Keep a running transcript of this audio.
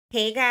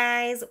Hey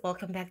guys,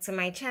 welcome back to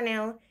my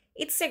channel.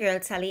 It's your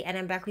girl Tally and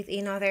I'm back with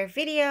another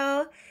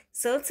video.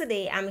 So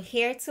today I'm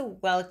here to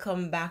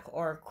welcome back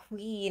our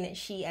queen.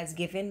 She has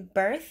given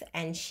birth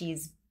and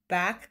she's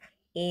back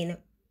in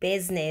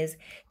business.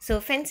 So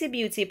Fenty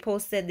Beauty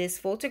posted this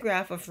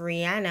photograph of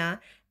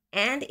Rihanna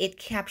and it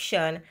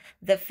captioned,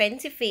 "The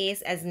Fenty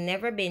face has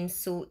never been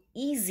so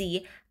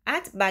easy."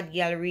 At Bad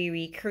Gal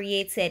Riri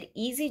created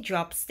easy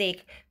drop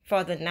stick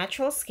for the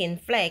natural skin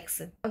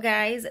flex.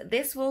 Guys,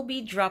 this will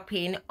be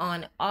dropping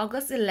on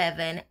August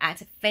 11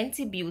 at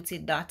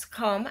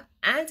fentybeauty.com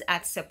and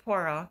at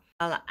Sephora.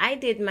 Well, I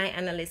did my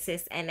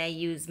analysis and I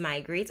used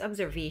my great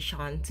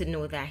observation to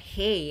know that,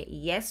 hey,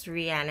 yes,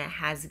 Rihanna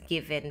has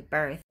given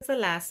birth. It's the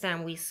last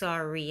time we saw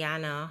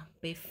Rihanna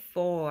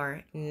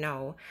before?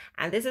 No.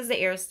 And this is the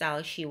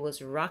hairstyle she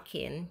was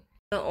rocking.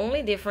 The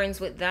only difference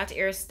with that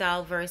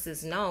hairstyle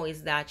versus now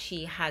is that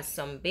she has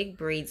some big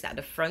braids at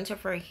the front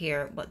of her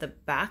hair, but the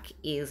back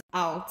is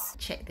out.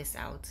 Check this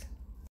out.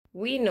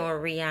 We know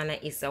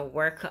Rihanna is a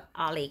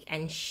workaholic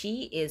and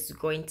she is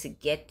going to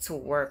get to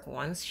work.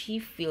 Once she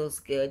feels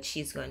good,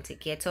 she's going to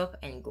get up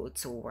and go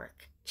to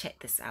work. Check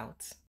this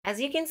out. As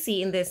you can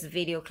see in this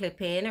video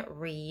clipping,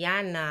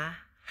 Rihanna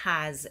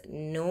has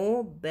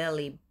no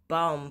belly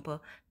bump.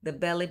 The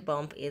belly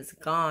bump is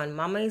gone.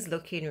 Mama is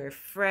looking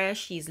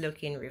refreshed. She's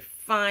looking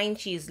refined.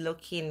 She's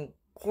looking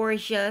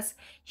gorgeous.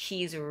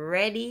 She's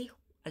ready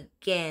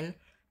again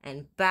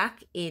and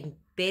back in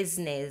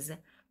business.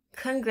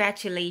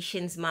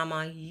 Congratulations,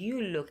 Mama.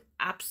 You look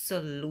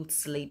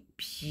absolutely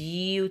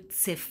beautiful.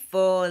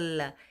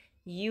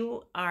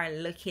 You are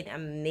looking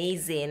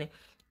amazing.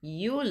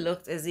 You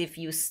looked as if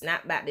you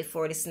snapped back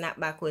before the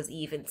snapback was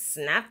even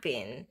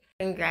snapping.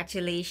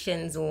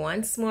 Congratulations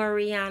once more,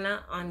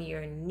 Rihanna, on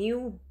your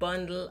new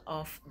bundle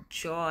of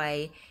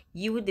joy.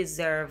 You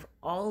deserve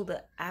all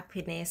the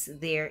happiness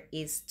there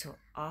is to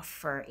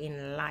offer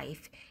in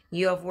life.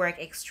 You have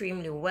worked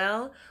extremely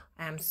well.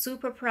 I'm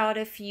super proud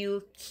of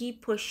you.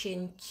 Keep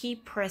pushing,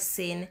 keep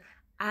pressing.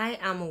 I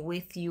am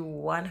with you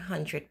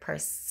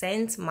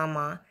 100%,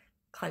 Mama.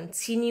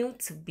 Continue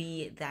to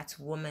be that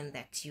woman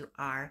that you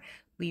are.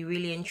 We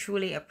really and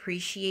truly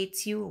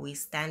appreciate you. We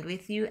stand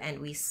with you and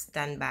we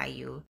stand by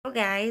you. So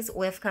guys,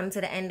 we've come to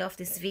the end of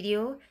this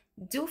video.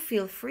 Do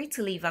feel free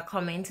to leave a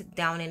comment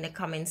down in the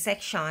comment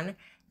section.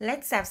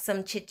 Let's have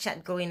some chit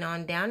chat going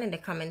on down in the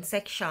comment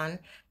section.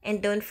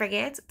 And don't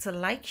forget to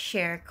like,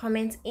 share,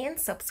 comment, and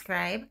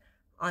subscribe.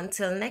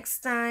 Until next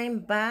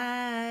time,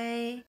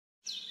 bye.